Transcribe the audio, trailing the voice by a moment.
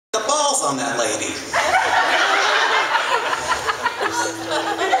the balls on that lady.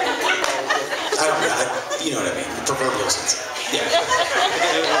 I don't know, you know what I mean, the proverbial sense. Yeah.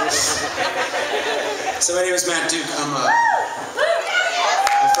 So my name is Matt Duke. I'm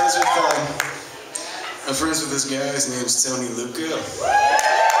friends with this guy. His name's Tony Luca. Maybe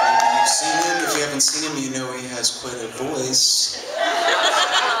you've seen him. If you haven't seen him, you know he has quite a voice.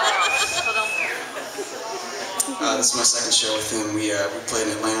 This is my second show with him. We played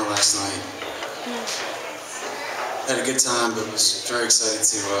in Atlanta last night. Had a good time, but was very excited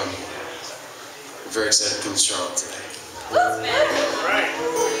to come to Charlotte today.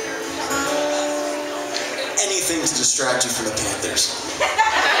 Anything to distract you from the Panthers.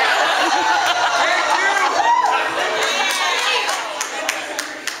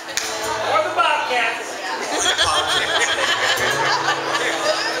 Or the Bobcats.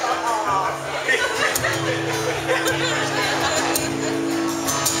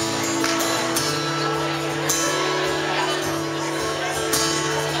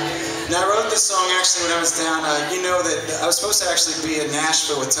 Now I wrote this song actually when I was down. You know that I was supposed to actually be in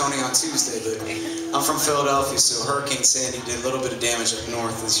Nashville with Tony on Tuesday, but I'm from Philadelphia, so Hurricane Sandy did a little bit of damage up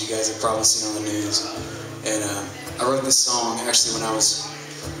north, as you guys have probably seen on the news. And I wrote this song actually when I was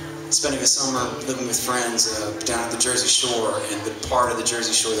spending a summer living with friends down at the Jersey Shore, and the part of the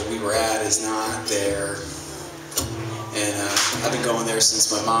Jersey Shore that we were at is not there. And I've been going there since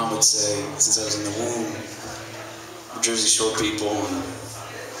my mom would say, since I was in the womb, the Jersey Shore people. And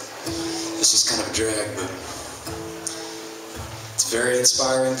it's just kind of a drag, but it's a very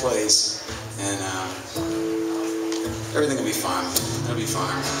inspiring place, and everything will be fine. It'll be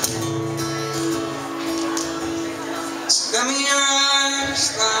fine. So let me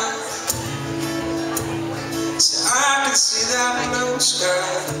eyes light, so I can see that blue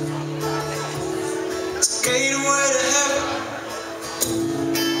sky. It's a gateway to heaven,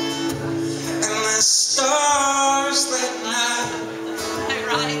 and the stars that night.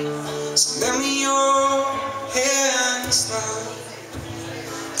 So let me your hands slide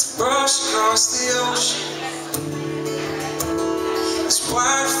to brush across the ocean. It's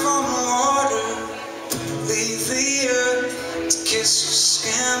white from the water, leave the earth to kiss your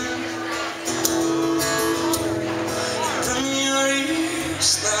skin. Let me your ears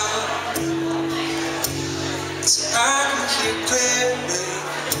slide so I can hear clearly.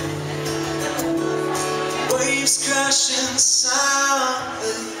 Waves crashing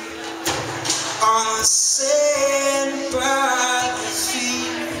soundly on the sand by your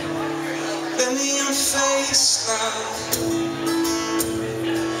feet. Let me your face light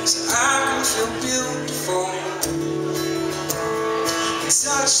so I can feel beautiful,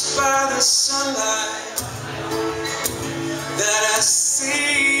 touched by the sunlight that I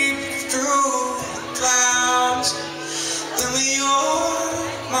see through the clouds. Let me your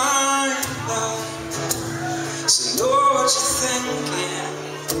mind light so know what you're thinking.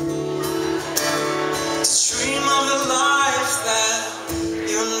 Dream of the life that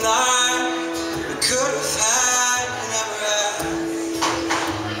you and I could have had, never had.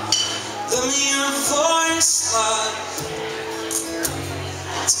 Let me your voice light,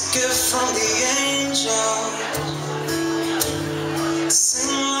 it's a gift from the angel.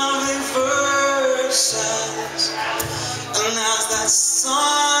 Sing lovely verses, and as that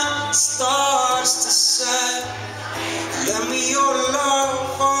sun starts to set, let me your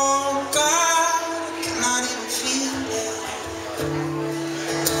love, oh God. Not even feel it.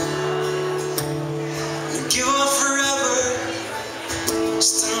 And give up forever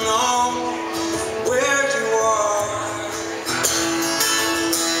just to know where you are.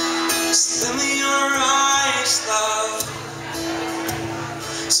 Just let me your eyes, love,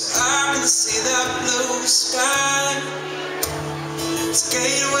 so I can see that blue sky. It's a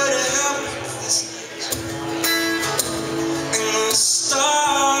gateway to heaven.